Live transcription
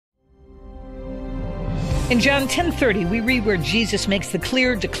In John 10:30, we read where Jesus makes the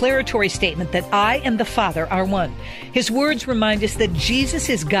clear declaratory statement that I and the Father are one. His words remind us that Jesus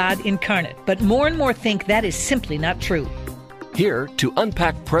is God incarnate, but more and more think that is simply not true. Here to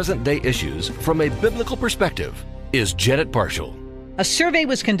unpack present-day issues from a biblical perspective is Janet Parshall. A survey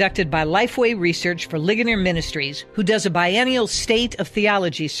was conducted by Lifeway Research for Ligonier Ministries, who does a biennial State of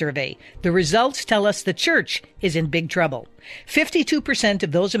Theology survey. The results tell us the church is in big trouble. 52%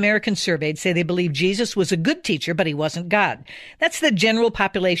 of those Americans surveyed say they believe Jesus was a good teacher, but he wasn't God. That's the general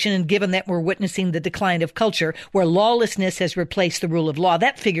population, and given that we're witnessing the decline of culture where lawlessness has replaced the rule of law,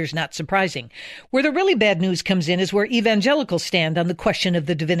 that figure's not surprising. Where the really bad news comes in is where evangelicals stand on the question of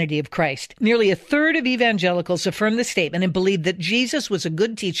the divinity of Christ. Nearly a third of evangelicals affirm the statement and believe that Jesus was a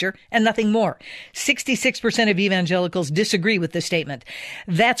good teacher and nothing more. 66% of evangelicals disagree with the statement.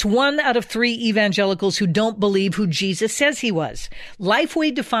 That's 1 out of 3 evangelicals who don't believe who Jesus says he was.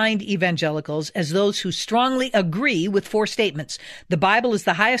 Lifeway defined evangelicals as those who strongly agree with 4 statements. The Bible is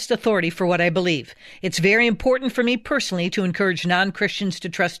the highest authority for what I believe. It's very important for me personally to encourage non-Christians to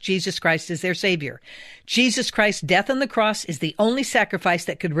trust Jesus Christ as their Savior. Jesus Christ's death on the cross is the only sacrifice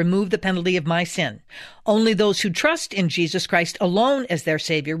that could remove the penalty of my sin. Only those who trust in Jesus Christ alone as their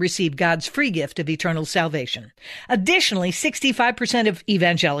Savior receive God's free gift of eternal salvation. Additionally, 65% of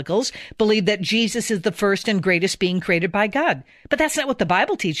evangelicals believe that Jesus is the first and greatest being created by God. But that's not what the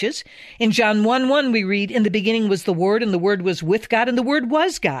Bible teaches. In John 1:1 we read, "In the beginning was the Word, and the Word was with God, and the Word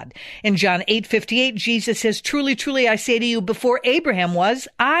was God." In John 8:58, Jesus says, "Truly, truly, I say to you, before Abraham was,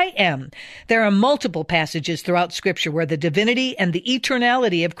 I am." There are multiple passages throughout Scripture where the divinity and the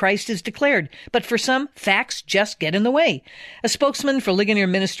eternality of Christ is declared, but for some, facts just get in the way. A spokesman for Ligonier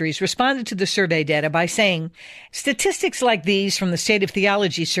Ministries responded to the survey data by saying, "Statistics like these from the State of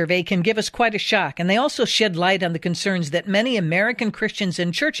Theology survey can give us quite a shock, and they also shed light on the concerns that many American Christians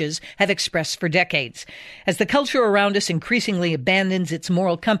and churches have expressed for decades. As the culture around us increasingly abandons its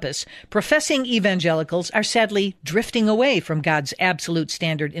moral compass, professing evangelicals are sadly drifting away from God's absolute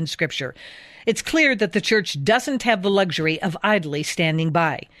standard in Scripture. It's clear that the church doesn't have the luxury of idly standing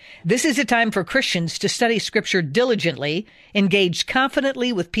by. This is a time for Christians to study Scripture diligently, engage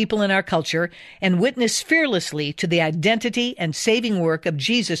confidently with people in our culture, and witness fearlessly to the identity and saving work of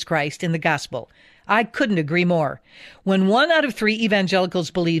Jesus Christ in the gospel." I couldn't agree more. When 1 out of 3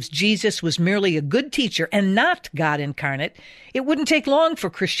 evangelicals believes Jesus was merely a good teacher and not God incarnate, it wouldn't take long for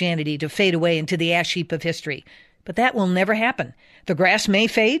Christianity to fade away into the ash heap of history. But that will never happen. The grass may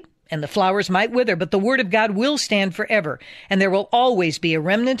fade, and the flowers might wither, but the Word of God will stand forever, and there will always be a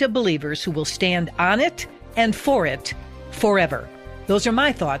remnant of believers who will stand on it and for it forever. Those are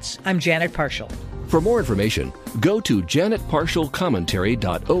my thoughts. I'm Janet Parshall. For more information, go to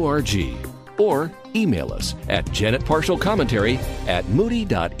janetparshallcommentary.org or email us at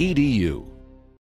janetparshallcommentary@moody.edu.